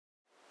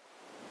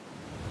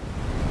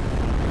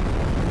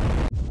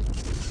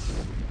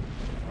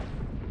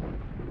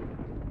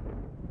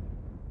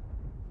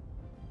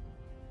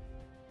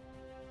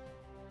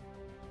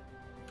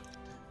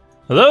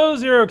Hello,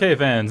 Zero K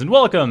fans, and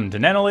welcome to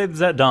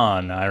Nanolades at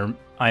Dawn.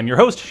 I'm your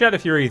host,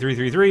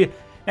 ShadowFury333,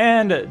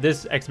 and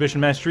this exhibition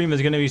match stream is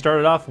going to be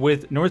started off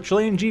with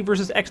NorthChileanG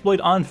versus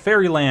Exploit on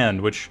Fairyland,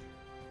 which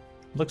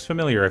looks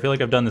familiar. I feel like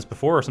I've done this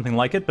before or something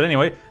like it, but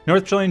anyway,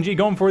 NorthChileanG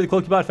going for the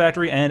Cloaky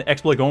factory and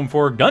Exploit going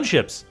for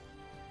Gunships.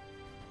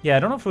 Yeah, I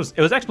don't know if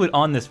it was Exploit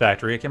on this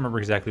factory. I can't remember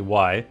exactly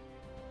why.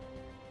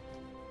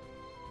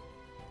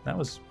 That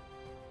was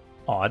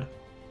odd.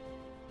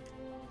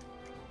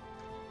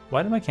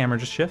 Why did my camera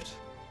just shift?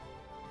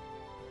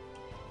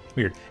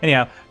 Weird.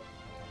 Anyhow,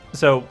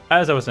 so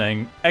as I was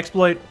saying,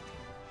 Exploit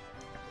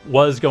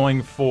was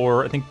going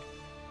for, I think,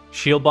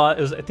 shield bot.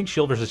 It was, I think,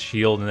 shield versus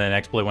shield, and then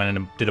Exploit went in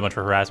and did a bunch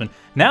of harassment.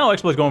 Now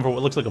Exploit's going for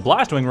what looks like a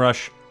Blastwing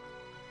rush,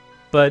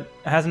 but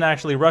hasn't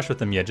actually rushed with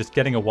them yet. Just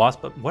getting a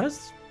Wasp. But what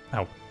is?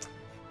 Oh,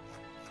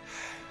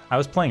 I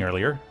was playing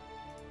earlier.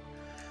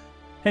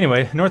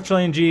 Anyway,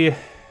 NorthChileanG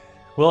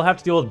will have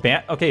to deal with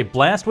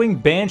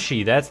Blastwing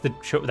Banshee. That's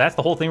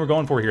the whole thing we're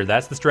going for here.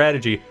 That's the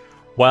strategy.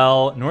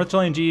 While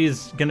NorthChileanG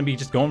is going to be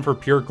just going for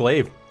pure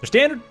glaive. They're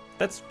standard.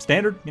 That's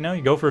standard. You know,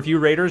 you go for a few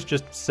raiders,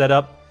 just set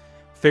up,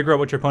 figure out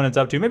what your opponent's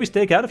up to, maybe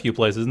stake out a few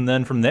places, and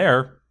then from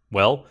there,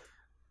 well,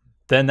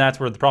 then that's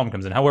where the problem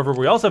comes in. However,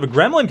 we also have a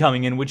Gremlin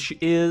coming in, which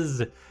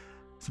is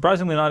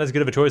surprisingly not as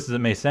good of a choice as it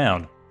may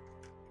sound.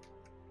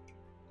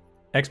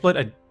 Exploit,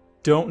 I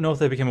don't know if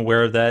they became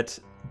aware of that.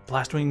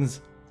 Blastwing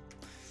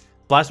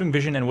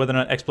vision and whether or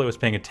not Exploit was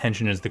paying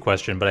attention is the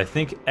question, but I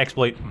think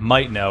Exploit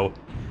might know.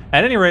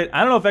 At any rate,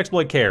 I don't know if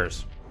Exploit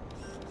cares.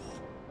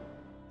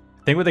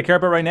 I think what they care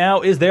about right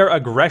now is their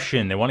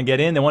aggression. They want to get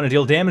in, they want to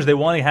deal damage, they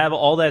want to have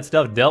all that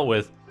stuff dealt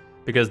with,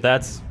 because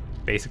that's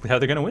basically how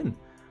they're going to win.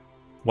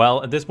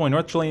 While at this point,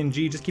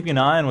 NorthChileanG, just keeping an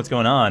eye on what's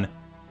going on,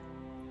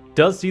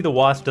 does see the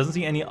Wasp, doesn't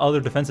see any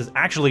other defenses.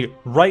 Actually,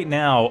 right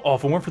now, oh,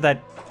 if it weren't for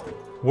that,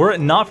 were it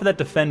not for that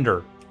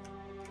defender,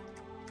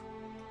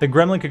 the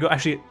Gremlin could go,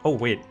 actually, oh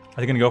wait, are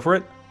they going to go for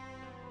it?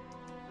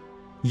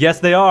 Yes,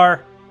 they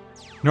are.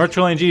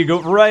 NorthChileanG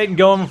go right and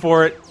going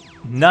for it.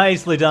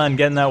 Nicely done,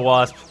 getting that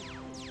Wasp.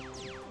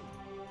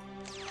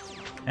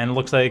 And it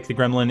looks like the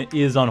Gremlin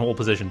is on hold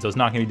position, so it's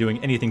not going to be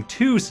doing anything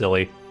too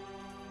silly.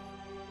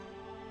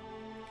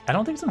 I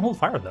don't think it's on hold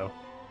fire, though.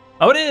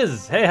 Oh, it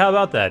is! Hey, how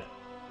about that?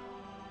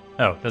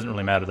 Oh, doesn't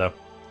really matter, though.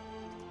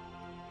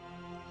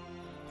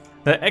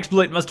 The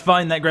Exploit must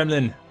find that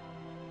Gremlin.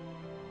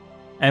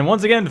 And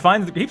once again,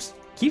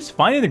 keeps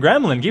finding the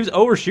Gremlin, keeps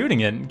overshooting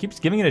it, and keeps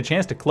giving it a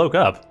chance to cloak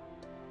up.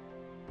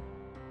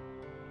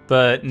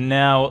 But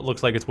now it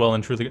looks like it's well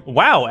and truly...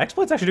 Wow,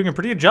 Exploit's actually doing a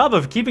pretty good job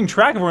of keeping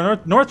track of where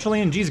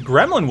NorthChileanG's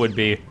Gremlin would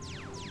be.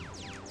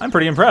 I'm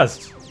pretty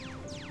impressed.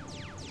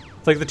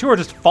 It's like the two are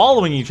just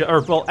following each other,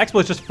 or, well,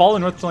 Exploit's just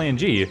following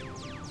NorthChileanG.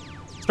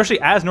 Especially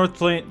as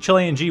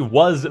NorthChileanG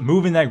was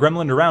moving that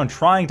Gremlin around,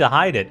 trying to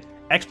hide it.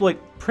 Exploit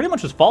pretty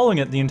much was following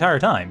it the entire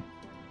time.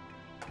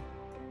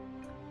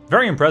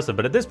 Very impressive,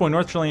 but at this point,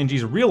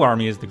 NorthChileanG's real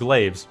army is the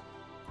Glaives.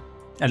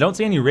 I don't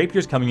see any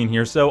Rapiers coming in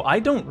here, so I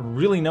don't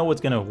really know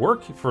what's going to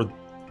work for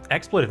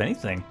Exploit, if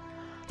anything.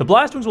 The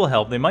Blastwings will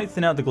help. They might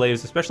thin out the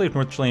Glaives, especially if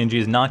NorthChileanG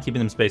is not keeping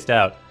them spaced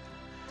out.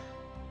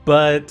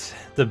 But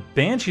the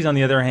Banshees, on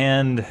the other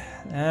hand,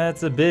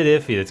 that's a bit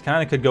iffy. It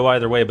kind of could go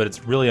either way, but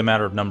it's really a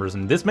matter of numbers,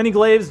 and this many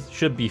Glaives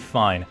should be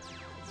fine.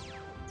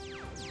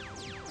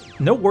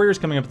 No Warriors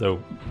coming up, though.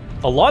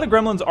 A lot of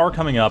Gremlins are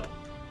coming up.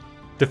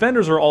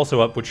 Defenders are also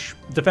up, which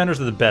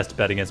Defenders are the best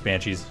bet against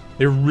Banshees.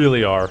 They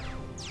really are.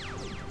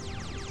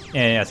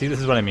 Yeah, see, this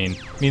is what I mean.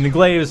 I mean, the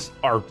Glaives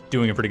are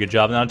doing a pretty good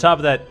job, and on top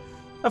of that,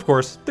 of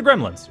course, the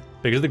Gremlins.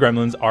 Because the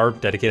Gremlins are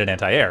dedicated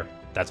anti-air.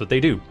 That's what they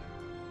do.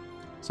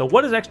 So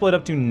what is Exploit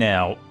up to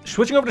now?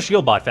 Switching over to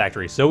Shield Bot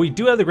Factory. So we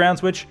do have the ground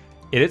switch.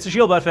 It is a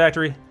Shield Bot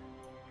Factory,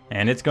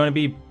 and it's going to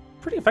be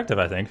pretty effective,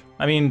 I think.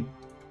 I mean,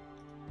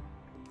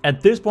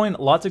 at this point,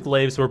 lots of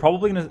Glaives, so we're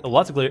probably going to...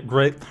 Well,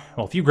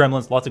 a few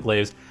Gremlins, lots of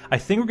Glaives. I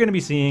think we're going to be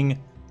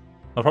seeing...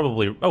 Well,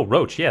 probably... Oh,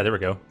 Roach. Yeah, there we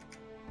go.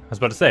 I was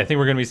about to say, I think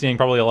we're going to be seeing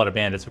probably a lot of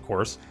bandits, of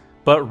course.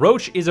 But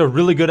Roach is a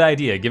really good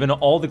idea, given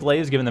all the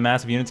Glaives, given the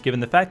massive units, given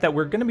the fact that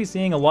we're going to be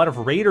seeing a lot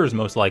of Raiders,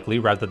 most likely,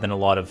 rather than a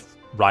lot of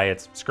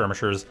Riots,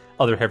 Skirmishers,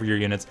 other heavier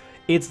units.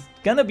 It's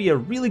going to be a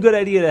really good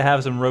idea to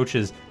have some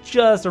Roaches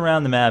just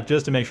around the map,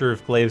 just to make sure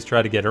if Glaives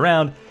try to get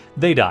around,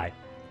 they die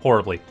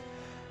horribly.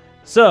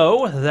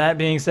 So, that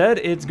being said,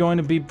 it's going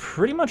to be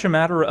pretty much a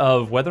matter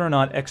of whether or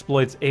not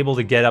Exploit's able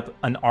to get up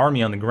an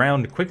army on the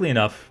ground quickly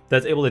enough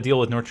that's able to deal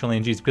with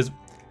NorthChileanG's, because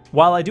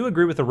while I do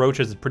agree with the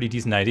Roaches is a pretty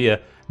decent idea,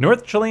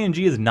 NorthChileanG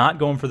is not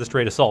going for the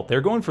straight assault. They're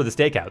going for the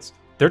stakeouts.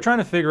 They're trying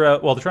to figure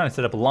out, well, they're trying to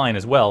set up a line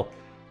as well,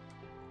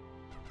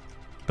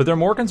 but they're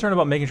more concerned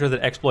about making sure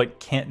that Exploit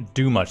can't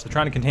do much. They're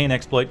trying to contain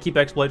Exploit, keep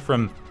Exploit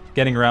from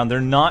getting around.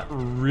 They're not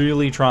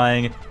really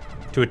trying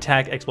to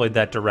attack Exploit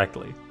that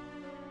directly.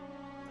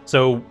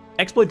 So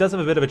Exploit does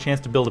have a bit of a chance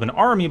to build up an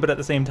army, but at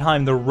the same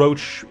time, the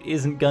Roach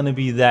isn't going to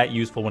be that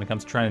useful when it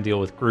comes to trying to deal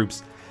with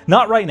groups.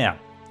 Not right now.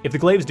 If the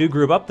Glaives do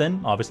group up,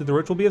 then obviously the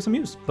Roach will be of some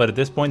use. But at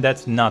this point,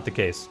 that's not the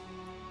case.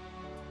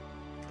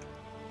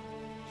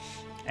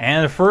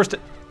 And first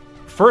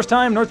first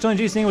time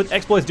NorthChileanG seeing what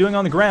Exploit's doing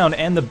on the ground,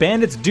 and the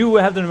bandits do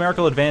have the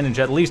numerical advantage,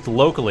 at least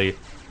locally.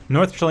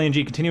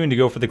 NorthChileanG continuing to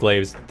go for the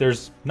glaives.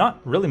 There's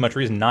not really much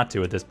reason not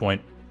to at this point.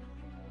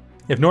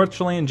 If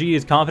NorthChileanG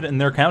is confident in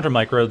their counter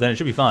micro, then it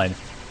should be fine.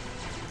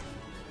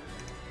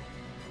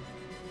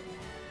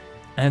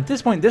 And at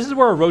this point, this is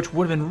where a Roach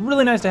would have been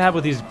really nice to have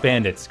with these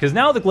bandits, because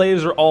now the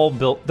glaives are all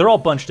built, they're all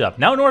bunched up.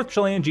 Now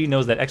NorthChileanG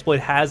knows that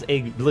Exploit has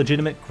a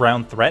legitimate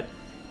ground threat,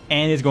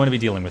 and is going to be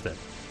dealing with it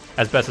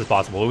as best as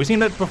possible. We've seen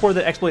that before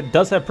that Exploit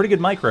does have pretty good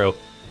micro,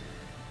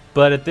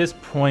 but at this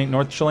point,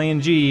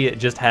 NorthChileanG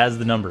just has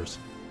the numbers.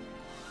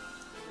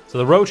 So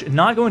the Roach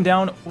not going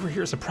down over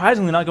here,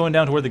 surprisingly not going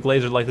down to where the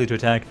glaives are likely to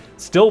attack,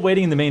 still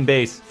waiting in the main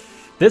base.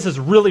 This is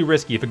really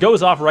risky. If it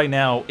goes off right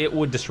now, it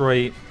would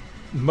destroy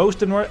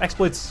most of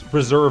Exploit's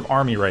reserve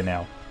army right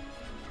now.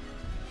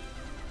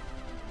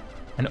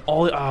 And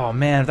oh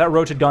man, if that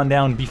Roach had gone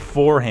down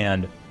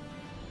beforehand.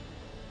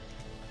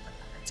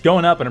 It's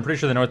going up, and I'm pretty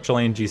sure the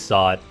NorthChileanG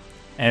saw it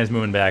and is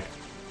moving back.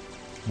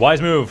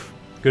 Wise move.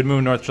 Good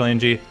move,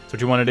 NorthChileanG. That's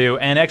what you want to do.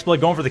 And Exploit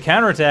going for the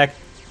counterattack.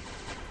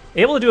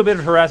 Able to do a bit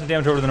of harassment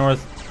damage over to the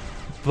north,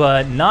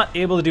 but not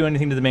able to do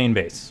anything to the main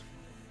base.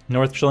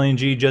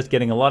 NorthChileanG just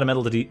getting a lot of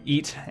metal to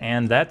eat,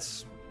 and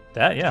that's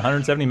that, yeah,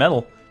 170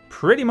 metal.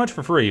 Pretty much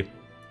for free.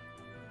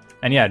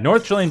 And yeah,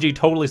 NorthChileanG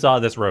totally saw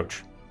this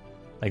Roach.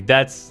 Like,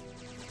 that's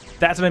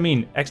what I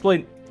mean.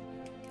 Exploit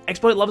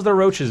loves their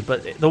Roaches,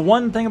 but the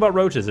one thing about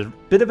Roaches, a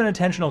bit of an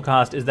intentional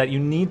cost, is that you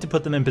need to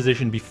put them in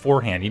position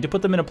beforehand. You need to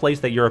put them in a place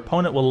that your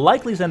opponent will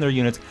likely send their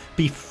units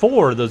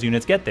before those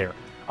units get there.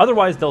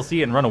 Otherwise, they'll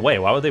see it and run away.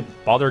 Why would they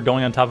bother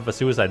going on top of a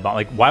suicide bomb?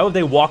 Like, why would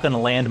they walk on a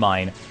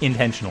landmine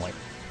intentionally?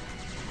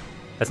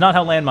 That's not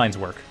how landmines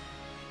work.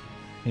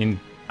 I mean,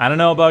 I don't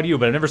know about you,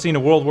 but I've never seen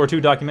a World War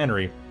II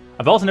documentary.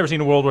 I've also never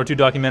seen a World War II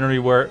documentary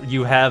where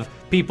you have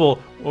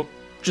people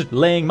just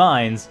laying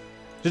mines,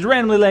 just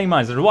randomly laying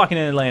mines. They're walking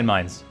in and laying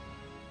mines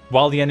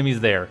while the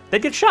enemy's there.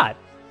 They'd get shot.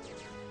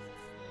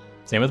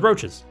 Same with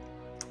Roaches.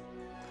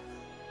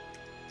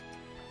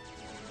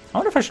 I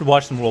wonder if I should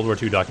watch some World War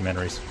II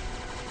documentaries.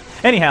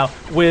 Anyhow,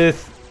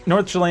 with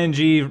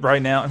NorthChileanG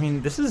right now, I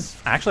mean, this is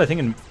actually, I think,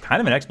 in kind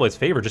of an Exploit's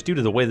favor, just due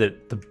to the way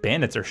that the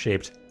bandits are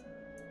shaped.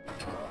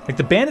 Like,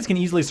 the bandits can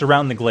easily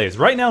surround the glaives.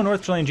 Right now,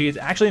 NorthChileanG is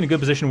actually in a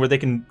good position where they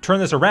can turn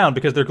this around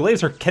because their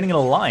glaives are getting in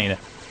a line.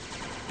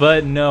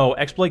 But no,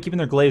 Exploit keeping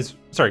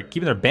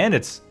their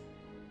bandits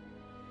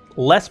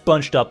less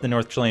bunched up than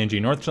NorthChileanG.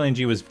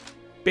 NorthChileanG was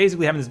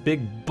basically having this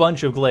big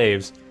bunch of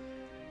glaives,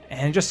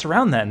 and just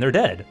surround that, and they're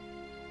dead.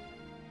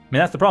 I mean,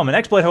 that's the problem. And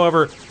Exploit,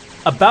 however,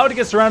 about to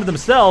get surrounded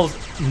themselves,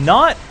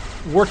 not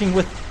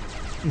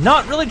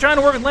really trying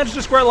to work with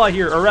Lanchester Square Law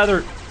here, or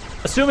rather,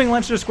 assuming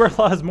Lanchester Square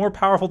Law is more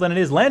powerful than it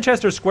is.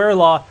 Lanchester Square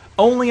Law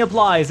only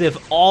applies if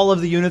all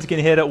of the units can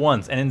hit at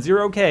once, and in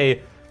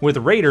 0K, with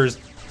Raiders,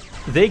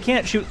 they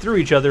can't shoot through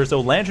each other, so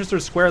Lanchester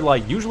Square Law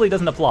usually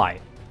doesn't apply.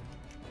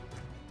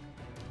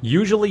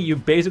 Usually, you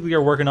basically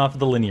are working off of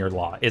the linear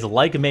law. It's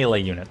like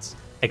melee units,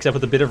 except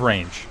with a bit of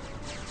range.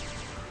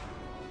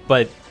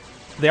 But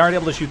they aren't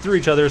able to shoot through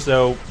each other,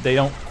 so they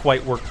don't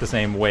quite work the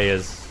same way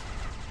as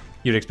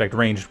you'd expect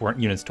ranged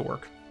units to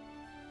work.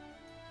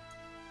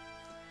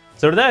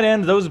 So to that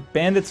end, those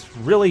bandits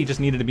really just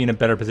needed to be in a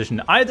better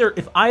position.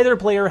 If either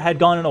player had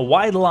gone in a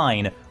wide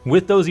line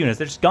with those units,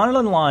 they've just gone in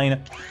a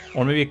line,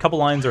 or maybe a couple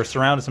lines or a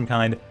surround of some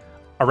kind,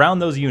 around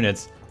those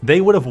units,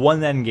 they would have won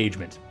that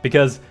engagement,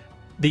 because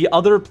the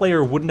other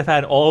player wouldn't have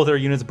had all of their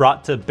units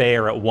brought to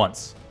bear at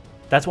once.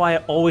 That's why I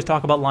always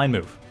talk about line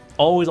move.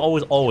 Always,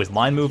 always, always.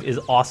 Line move is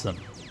awesome.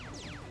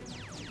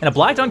 And a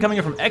Black Dawn coming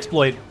in from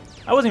Exploit,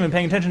 I wasn't even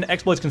paying attention to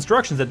Exploit's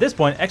constructions at this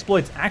point.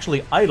 Exploit's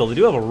actually idle. They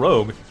do have a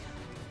rogue,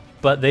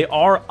 but they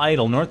are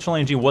idle.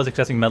 NorthChileanG was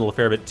accessing metal a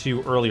fair bit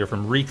too earlier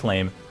from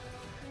Reclaim.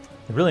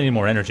 They really need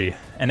more energy.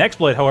 And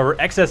Exploit, however,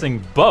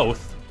 accessing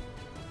both,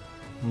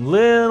 a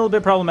little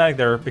bit problematic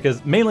there,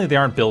 because mainly they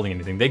aren't building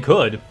anything. They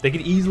could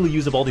easily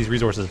use up all these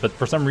resources, but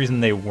for some reason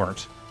they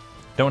weren't.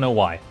 Don't know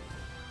why.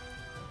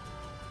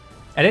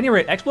 At any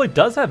rate, Exploit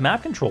does have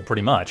map control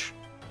pretty much.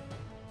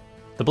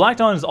 The Black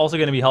Dawn is also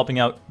going to be helping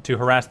out to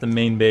harass the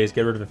main base,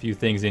 get rid of a few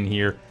things in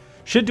here.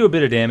 Should do a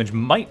bit of damage,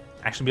 might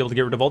actually be able to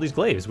get rid of all these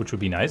glaives, which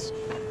would be nice.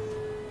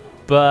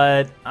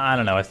 But, I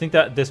don't know, I think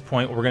that at this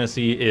point what we're going to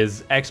see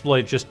is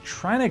Exploit just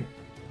trying to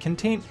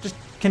contain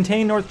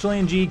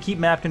NorthChileanG, keep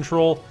map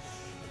control.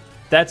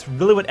 That's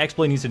really what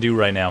Exploit needs to do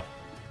right now.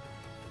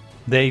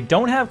 They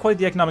don't have quite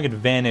the economic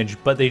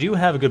advantage, but they do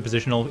have a good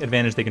positional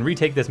advantage. They can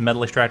retake this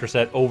metal extractor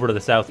set over to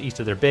the southeast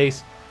of their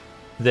base.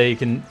 They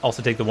can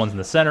also take the ones in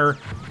the center.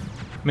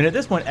 I mean, at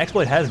this point,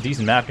 Exploit has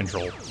decent map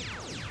control.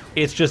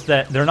 It's just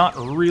that they're not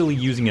really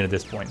using it at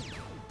this point.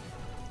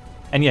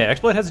 And yeah,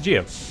 Exploit has a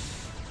geo.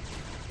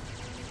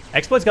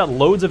 Exploit's got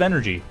loads of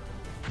energy.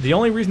 The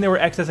only reason they were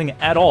accessing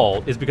at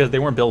all is because they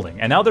weren't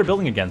building. And now they're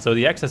building again, so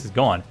the excess is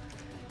gone.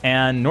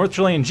 And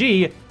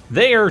NorthChileanG,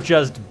 they are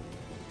just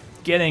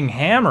getting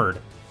hammered.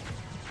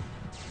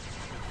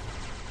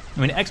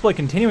 I mean, Exploit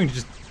continuing to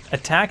just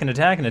attack and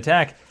attack and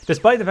attack,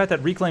 despite the fact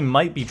that Reclaim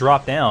might be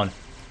dropped down.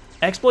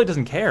 Exploit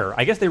doesn't care.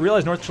 I guess they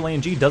realize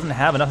NorthChileanG doesn't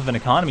have enough of an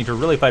economy to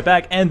really fight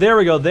back. And there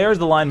we go. There's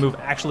the line move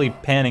actually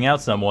panning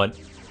out somewhat.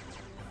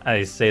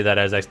 I say that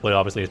as Exploit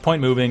obviously is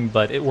point moving,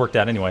 but it worked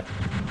out anyway.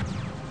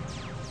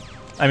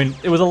 I mean,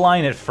 it was a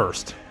line at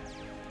first.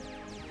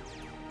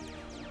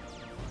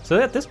 So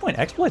at this point,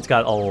 Exploit's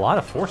got a lot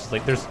of forces.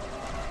 Like, there's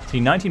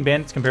 19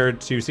 bandits compared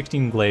to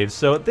 16 glaives.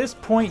 So at this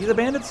point, the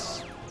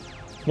bandits,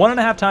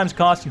 1.5 times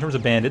cost in terms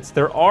of bandits.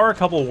 There are a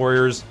couple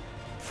warriors.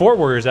 4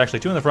 warriors, actually.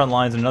 2 in the front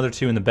lines and another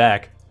 2 in the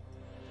back.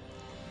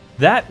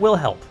 That will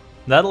help.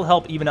 That'll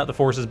help even out the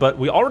forces, but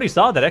we already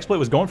saw that Exploit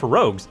was going for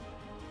rogues.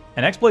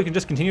 And Exploit can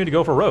just continue to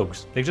go for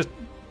rogues.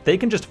 They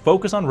can just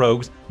focus on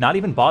rogues, not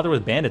even bother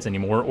with bandits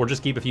anymore, or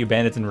just keep a few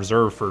bandits in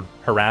reserve for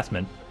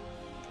harassment.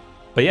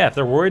 But yeah, if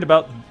they're worried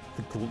about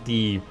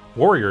the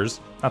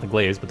warriors, not the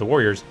glaives, but the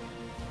warriors,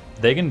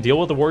 they can deal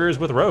with the warriors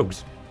with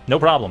rogues. No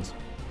problems.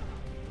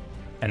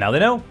 And now they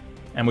know.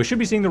 And we should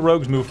be seeing the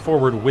rogues move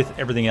forward with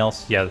everything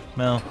else. Yeah,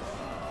 well,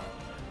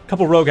 a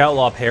couple rogue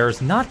outlaw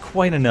pairs, not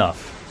quite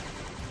enough.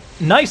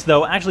 Nice,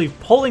 though, actually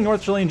pulling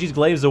NorthChileanG's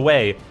glaives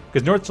away,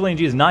 because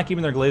NorthChileanG is not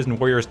keeping their glaives and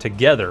warriors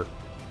together.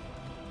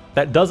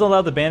 That does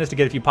allow the bandits to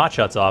get a few pot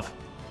shots off.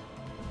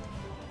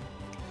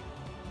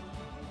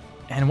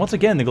 And once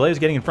again, the glaives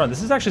getting in front.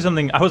 This is actually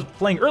something I was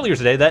playing earlier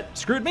today that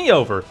screwed me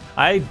over.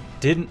 I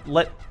didn't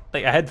let...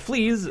 Like, I had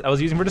fleas I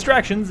was using for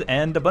distractions,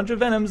 and a bunch of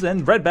venoms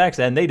and redbacks,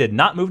 and they did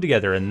not move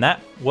together, and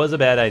that was a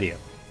bad idea.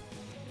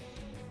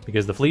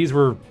 Because the fleas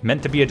were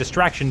meant to be a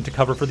distraction to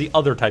cover for the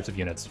other types of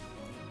units.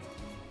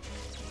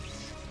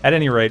 At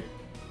any rate,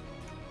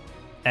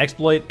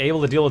 Exploit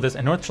able to deal with this,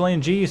 and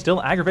NorthChileanG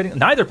still aggravating...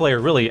 Neither player,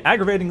 really,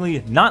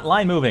 aggravatingly not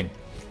line moving.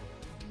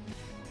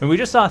 And we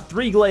just saw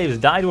 3 glaives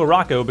die to a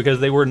Rocco because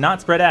they were not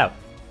spread out.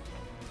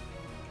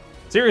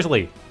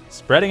 Seriously,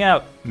 spreading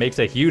out makes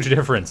a huge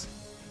difference.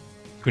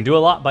 You can do a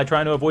lot by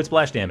trying to avoid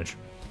splash damage.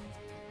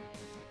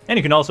 And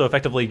you can also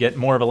effectively get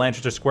more of a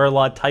Lanchester Square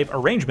Law type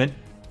arrangement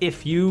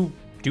if you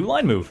do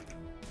line move.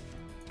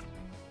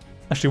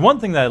 Actually, one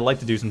thing that I like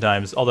to do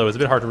sometimes, although it's a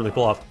bit hard to really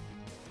pull off,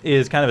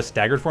 is kind of a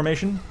staggered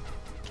formation.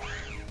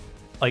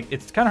 Like,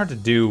 it's kind of hard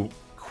to do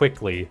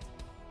quickly.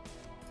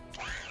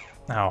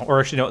 Oh,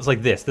 or actually, no, it's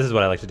like this. This is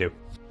what I like to do.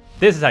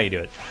 This is how you do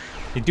it.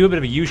 You do a bit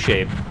of a U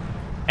shape,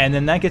 and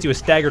then that gets you a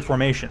staggered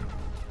formation.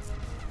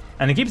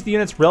 And it keeps the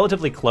units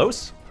relatively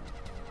close,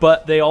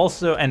 but they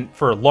also, and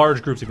for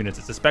large groups of units,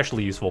 it's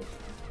especially useful,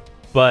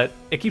 but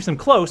it keeps them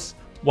close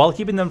while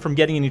keeping them from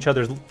getting in each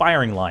other's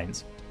firing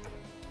lines.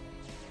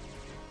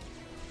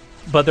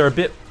 But they're a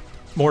bit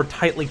more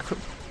tightly,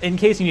 in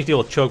case you need to deal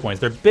with choke points,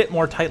 they're a bit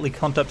more tightly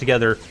clumped up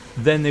together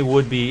than they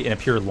would be in a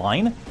pure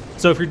line.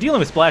 So if you're dealing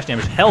with splash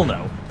damage, hell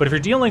no. But if you're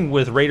dealing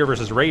with Raider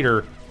versus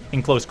Raider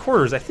in close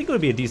quarters, I think it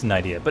would be a decent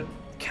idea, but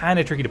kind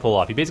of tricky to pull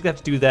off. You basically have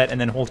to do that and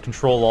then hold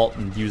Control-Alt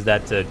and use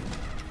that to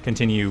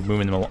continue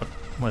moving them along.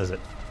 What is it?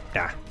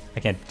 Ah, I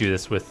can't do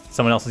this with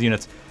someone else's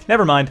units.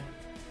 Never mind.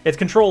 It's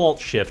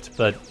Control-Alt-Shift,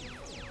 but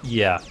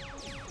yeah.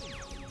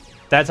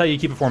 That's how you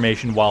keep a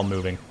formation while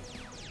moving.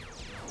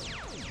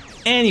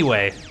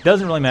 Anyway,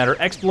 doesn't really matter.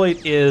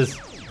 Exploit is...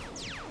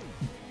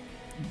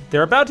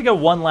 They're about to get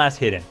one last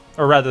hit in.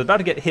 Or rather, they're about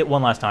to get hit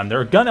one last time.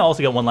 They're gonna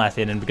also get one last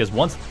hit in, because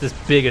once this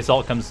big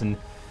assault comes in... I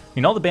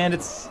mean, all the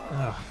bandits...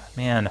 Oh,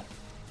 man.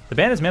 The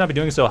bandits may not be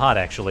doing so hot,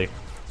 actually.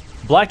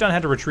 Black Dawn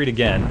had to retreat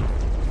again.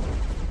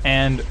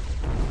 And...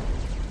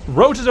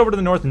 Roaches over to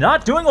the north,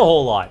 not doing a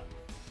whole lot.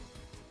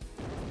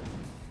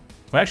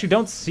 We actually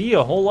don't see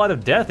a whole lot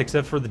of death,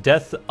 except for the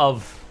death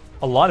of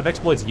a lot of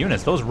Exploit's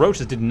units. Those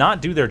Roaches did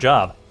not do their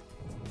job.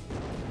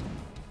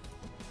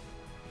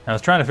 I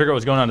was trying to figure out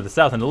what's going on to the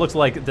south, and it looks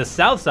like the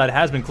south side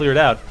has been cleared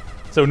out.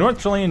 So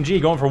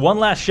NorthChileanG going for one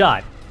last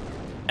shot.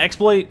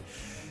 Exploit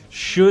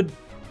should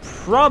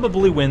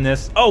probably win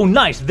this. Oh,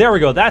 nice! There we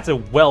go. That's a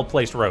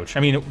well-placed Roach. I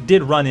mean, it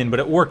did run in, but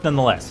it worked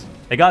nonetheless.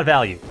 They got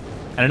value.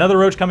 And another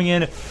Roach coming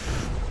in.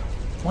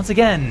 Once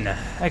again,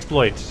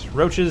 Exploit.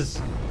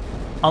 Roaches,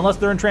 unless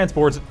they're in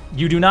transports,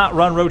 you do not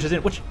run Roaches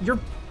in, which you're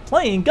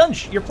playing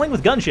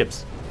with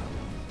gunships.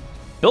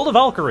 Build a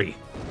Valkyrie.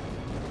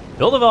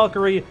 Build a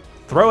Valkyrie,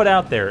 throw it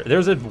out there.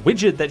 There's a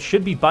widget that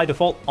should be by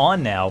default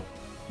on now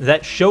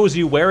that shows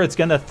you where it's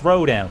gonna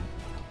throw down.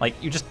 Like,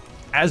 you just,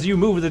 as you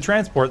move with the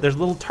transport, there's a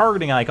little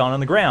targeting icon on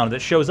the ground that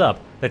shows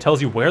up that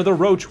tells you where the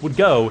Roach would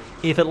go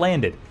if it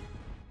landed.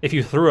 If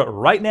you threw it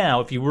right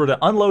now, if you were to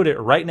unload it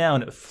right now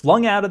and it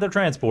flung out of the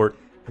transport,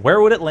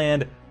 where would it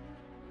land?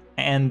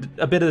 And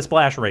a bit of the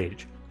splash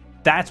range.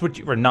 That's what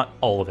you... Or not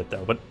all of it,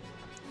 though, but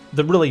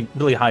the really,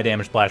 really high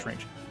damage splash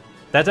range.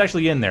 That's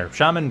actually in there.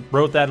 Shaman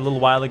wrote that a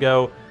little while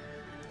ago.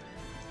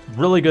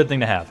 Really good thing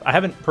to have. I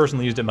haven't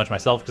personally used it much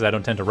myself because I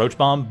don't tend to Roach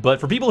Bomb, but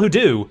for people who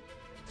do,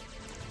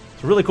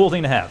 it's a really cool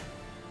thing to have.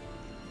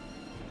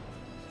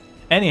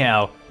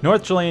 Anyhow,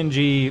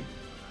 NorthChileanG,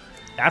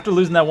 after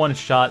losing that one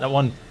shot, that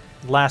one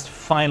last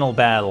final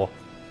battle,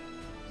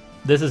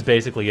 this is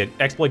basically it.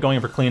 Exploit going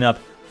in for cleanup.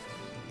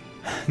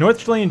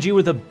 NorthChileanG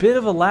with a bit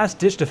of a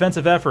last-ditch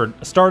defensive effort.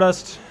 A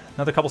Stardust,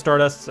 another couple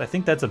Stardusts. I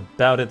think that's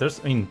about it. There's,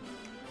 I mean,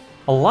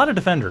 a lot of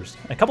defenders.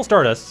 A couple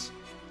Stardusts.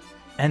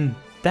 And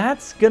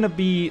that's going to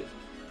be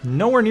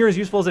nowhere near as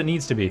useful as it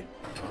needs to be.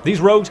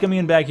 These rogues coming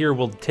in back here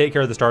will take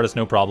care of the Stardust,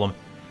 no problem.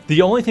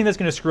 The only thing that's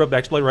going to screw up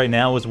Exploit right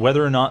now is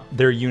whether or not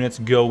their units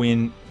go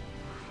in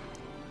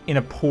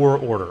a poor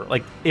order.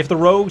 Like, if the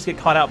rogues get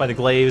caught out by the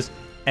glaives,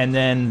 and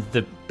then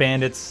the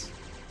bandits,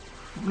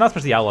 not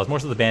especially the outlaws, more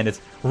so the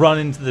bandits, run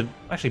into the,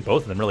 actually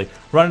both of them really,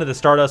 run into the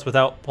Stardust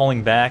without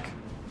pulling back.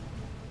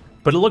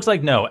 But it looks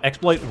like no,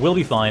 Exploit will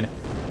be fine.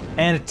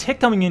 And Tick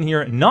coming in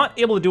here, not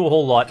able to do a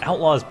whole lot.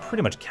 Outlaws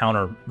pretty much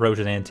counter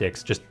Roaches and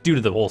Ticks, just due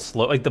to the whole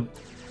slow, like the,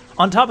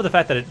 on top of the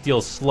fact that it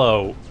deals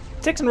slow,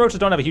 Ticks and Roaches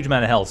don't have a huge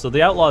amount of health, so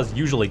the Outlaws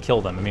usually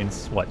kill them. I mean,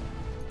 it's what,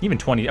 even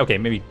 20, okay,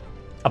 maybe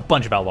a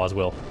bunch of Outlaws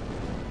will.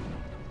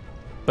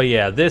 But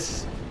yeah,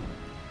 this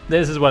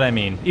is what I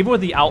mean. Even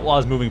with the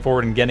Outlaws moving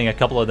forward and getting a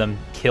couple of them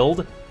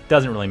killed,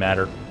 doesn't really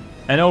matter.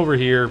 And over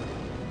here,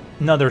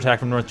 another attack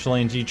from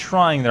NorthChileanG,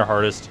 trying their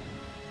hardest.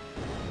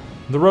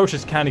 The Roach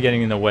is kind of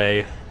getting in the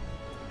way.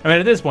 I mean,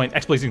 at this point,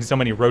 Exploit is using so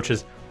many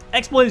Roaches.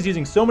 Exploit is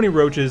using so many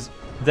Roaches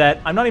that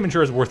I'm not even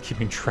sure it's worth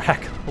keeping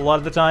track a lot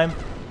of the time.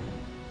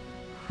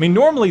 I mean,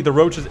 normally the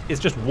Roaches is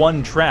just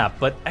one trap,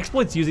 but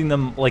Exploit's using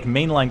them like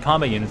mainline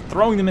combat units,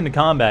 throwing them into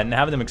combat and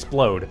having them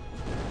explode.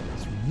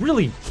 It's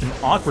really an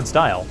awkward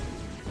style.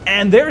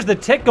 And there's the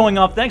Tick going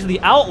off thanks to the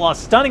Outlaw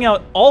stunning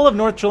out all of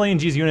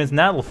NorthChileanG's units, and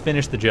that will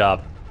finish the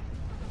job.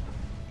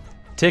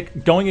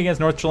 Tick going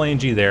against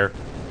NorthChileanG there.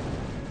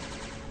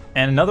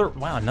 And another,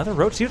 wow, another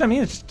Roach. See what I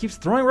mean? It just keeps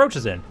throwing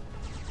Roaches in.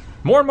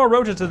 More and more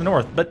Roaches to the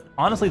north, but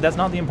honestly, that's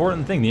not the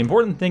important thing. The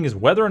important thing is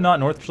whether or not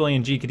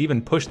NorthChileanG could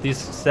even push this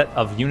set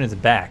of units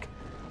back.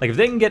 Like, if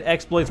they can get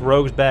Exploit's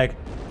Rogues back,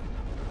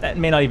 that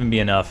may not even be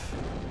enough.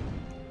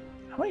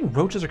 How many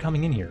Roaches are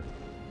coming in here?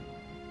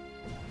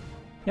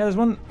 Yeah, there's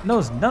one.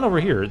 No, there's none over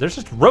here. There's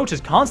just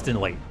Roaches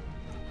constantly.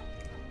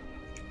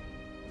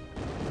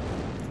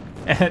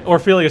 And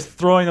Orphelius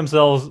throwing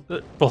themselves,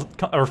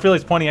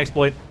 Orphelius pointing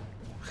Exploit.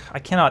 I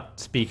cannot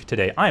speak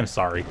today. I am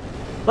sorry.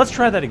 Let's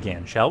try that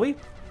again, shall we?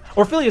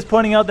 Orphelius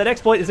pointing out that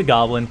Exploit is a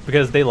goblin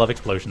because they love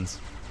explosions.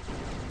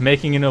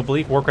 Making an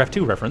oblique Warcraft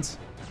 2 reference.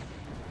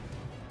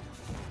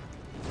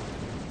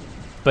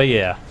 But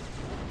yeah.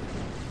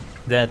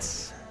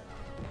 That's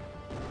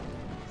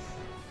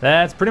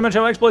pretty much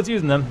how Exploit's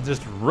using them.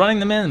 Just running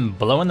them in and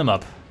blowing them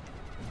up.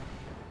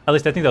 At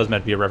least I think that was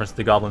meant to be a reference to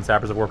the Goblin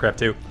Sappers of Warcraft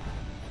 2.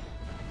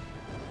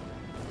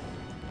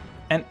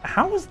 And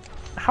how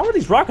are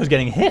these Rockos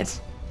getting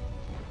hit?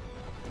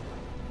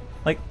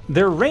 Like,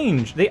 their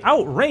range, they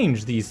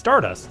outrange these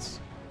Stardusts.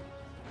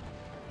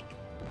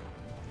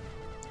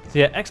 So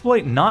yeah,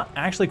 Exploit not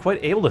actually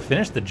quite able to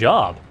finish the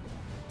job.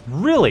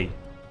 Really?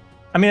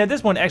 I mean, at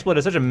this point, Exploit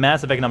has such a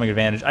massive economic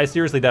advantage. I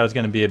seriously thought it was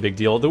going to be a big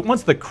deal.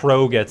 Once the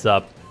Crow gets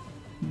up,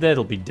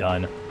 that'll be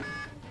done.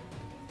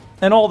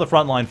 And all the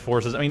frontline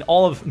forces, I mean,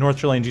 all of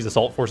NorthChileanG's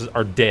assault forces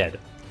are dead.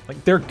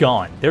 Like, they're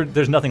gone.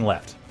 There's nothing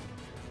left.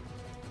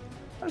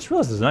 I just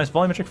realized there's a nice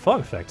volumetric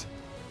fog effect.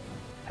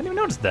 I hadn't even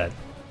noticed that.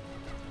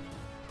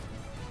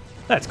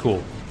 That's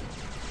cool.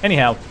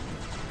 Anyhow,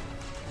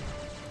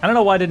 I don't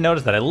know why I didn't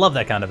notice that. I love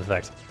that kind of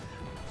effect.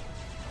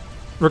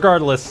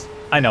 Regardless,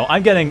 I know,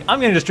 I'm getting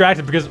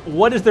distracted because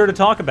what is there to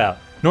talk about?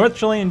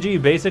 NorthChileanG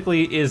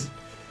basically is...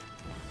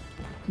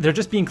 They're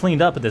just being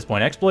cleaned up at this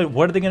point. Exploit,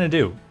 what are they going to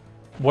do?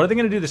 What are they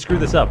going to do to screw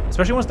this up?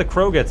 Especially once the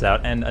Crow gets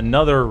out and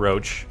another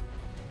Roach.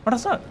 Oh,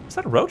 that's not... Is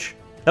that a Roach?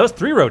 That was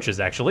 3 Roaches,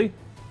 actually.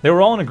 They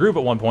were all in a group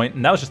at one point,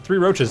 and that was just 3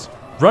 Roaches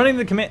running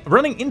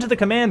into the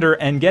commander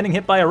and getting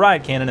hit by a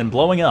riot cannon and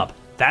blowing up.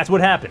 That's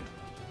what happened.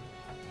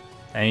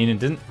 I mean, it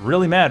didn't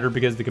really matter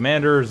because the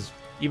commanders,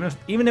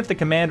 even if the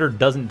commander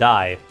doesn't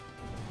die,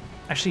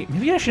 actually,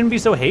 maybe I shouldn't be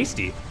so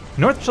hasty.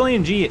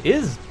 NorthChileanG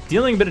is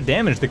dealing a bit of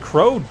damage. The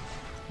Crow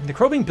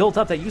being built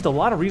up, that used a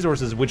lot of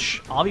resources,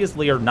 which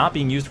obviously are not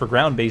being used for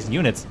ground-based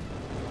units.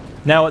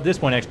 Now, at this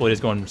point, Exploit is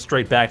going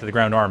straight back to the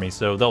ground army,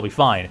 so they'll be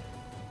fine.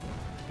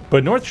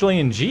 But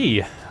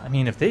NorthChileanG, I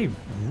mean, if they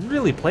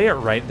really play it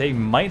right, they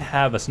might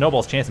have a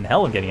snowball's chance in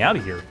hell of getting out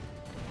of here.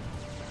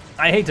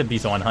 I hate to be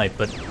so unhyped,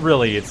 but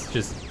really, it's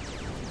just...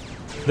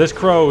 This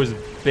Crow is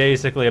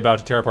basically about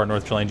to tear apart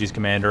NorthChileanG's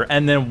commander,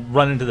 and then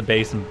run into the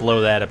base and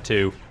blow that up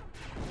too.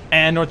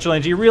 And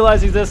NorthChileanG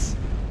realizes this,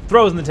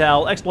 throws in the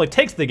towel, Exploit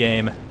takes the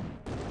game.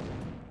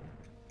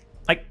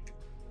 I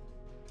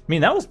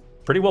mean, that was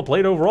pretty well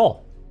played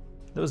overall.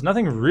 There was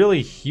nothing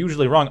really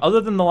hugely wrong, other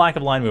than the lack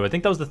of line move. I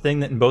think that was the thing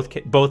that in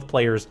both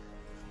players,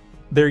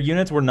 their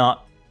units were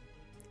not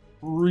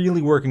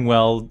really working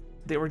well.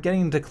 They were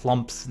getting into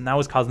clumps, and that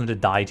was causing them to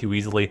die too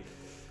easily.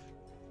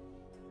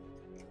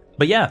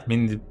 But yeah, I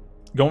mean,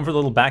 going for the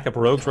little backup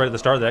rogues right at the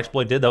start that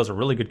Exploit did, that was a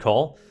really good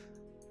call.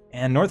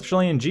 And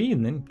NorthChileanG,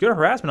 and then good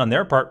harassment on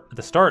their part at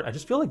the start. I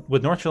just feel like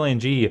with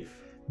NorthChileanG,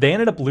 they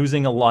ended up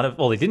losing a lot of...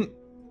 Well, they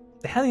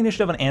had the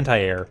initiative on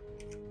anti-air,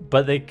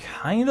 but they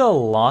kind of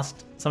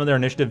lost some of their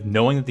initiative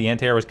knowing that the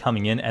anti-air was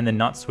coming in and then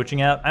not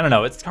switching out. I don't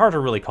know, it's hard to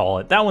really call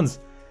it. That one's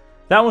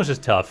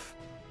just tough.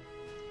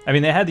 I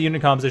mean, they had the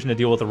unit composition to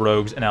deal with the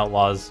rogues and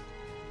outlaws.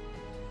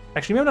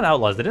 Actually, maybe not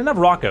outlaws. They didn't have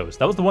Rockos.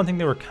 That was the one thing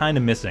they were kind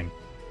of missing.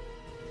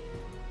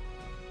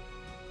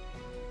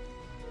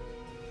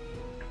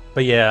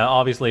 But yeah,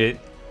 obviously,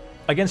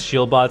 against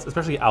shield bots,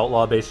 especially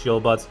outlaw-based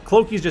shield bots,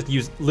 Cloakies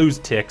just lose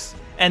ticks,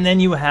 and then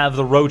you have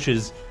the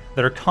Roaches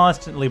that are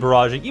constantly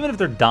barraging. Even if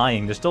they're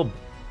dying, they're still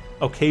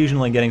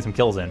occasionally getting some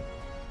kills in.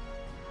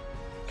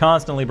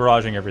 Constantly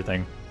barraging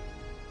everything.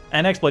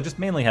 And Exploit just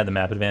mainly had the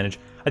map advantage.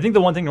 I think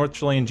the one thing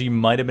NorthChileanG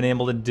might have been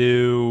able to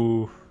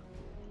do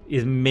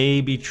is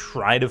maybe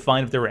try to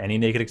find if there were any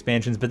naked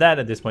expansions, but that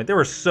at this point, they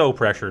were so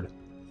pressured.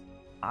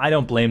 I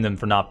don't blame them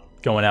for not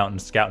going out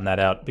and scouting that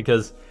out,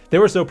 because they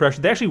were so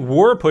pressured. They actually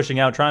were pushing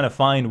out, trying to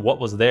find what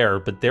was there,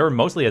 but they were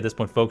mostly at this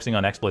point focusing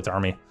on Exploit's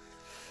army.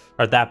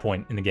 Or at that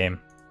point in the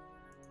game.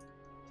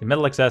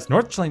 Metal XS,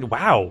 NorthChileanG,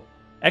 wow!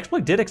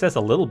 Exploit did XS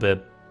a little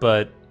bit,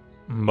 but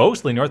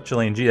mostly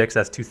NorthChileanG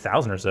XS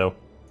 2000 or so.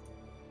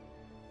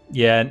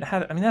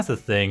 Yeah, I mean, that's the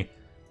thing.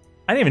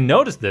 I didn't even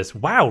notice this.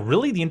 Wow,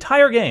 really? The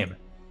entire game?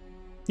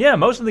 Yeah,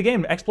 most of the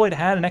game, Exploit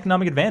had an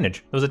economic advantage.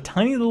 There was a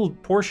tiny little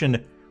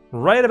portion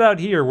right about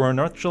here where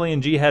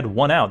NorthChileanG had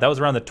one out. That was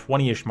around the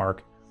 20-ish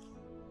mark.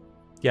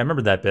 Yeah, I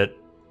remember that bit.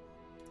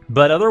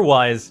 But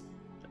otherwise,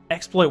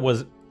 Exploit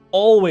was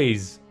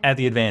always at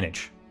the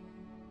advantage.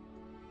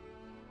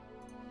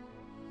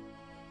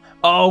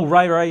 Oh,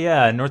 right,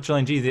 yeah.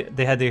 NorthChileanG,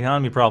 they had the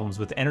economy problems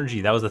with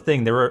energy. That was the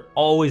thing. They were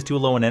always too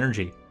low in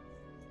energy.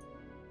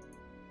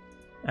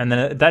 And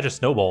then that just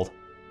snowballed.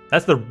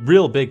 That's the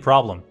real big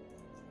problem.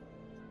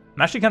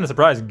 I'm actually kind of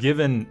surprised,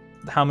 given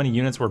how many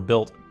units were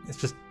built. It's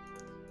just...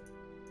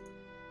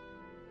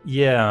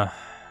 yeah.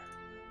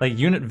 Like,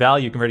 unit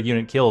value compared to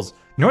unit kills.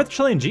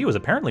 NorthChileanG was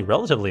apparently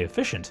relatively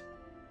efficient,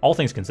 all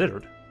things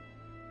considered.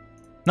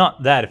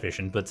 Not that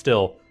efficient, but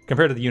still,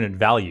 compared to the unit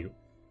value.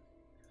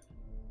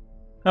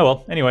 Oh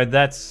well, anyway,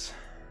 that's...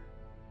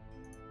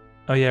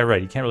 oh yeah,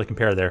 right, you can't really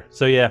compare there.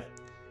 So yeah,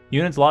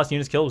 units lost,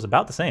 units killed was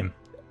about the same.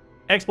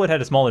 Exploit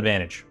had a small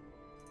advantage.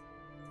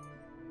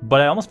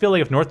 But I almost feel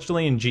like if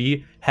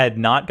NorthChileanG had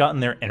not gotten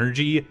their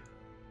energy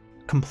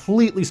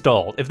completely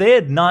stalled, if they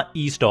had not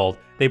E-stalled,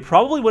 they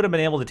probably would have been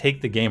able to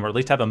take the game, or at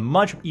least have a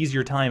much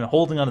easier time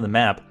holding onto the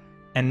map,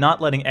 and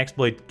not letting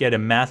Exploit get a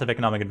massive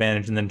economic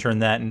advantage and then turn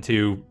that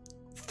into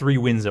 3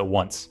 wins at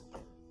once.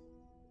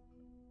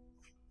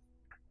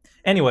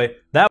 Anyway,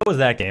 that was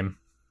that game.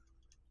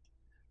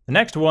 The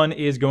next one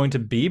is going to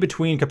be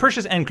between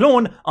Capricious and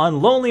Clone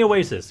on Lonely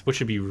Oasis, which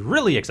should be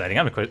really exciting.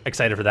 I'm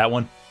excited for that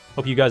one.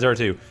 Hope you guys are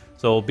too.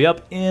 So it'll be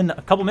up in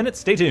a couple minutes.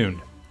 Stay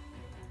tuned.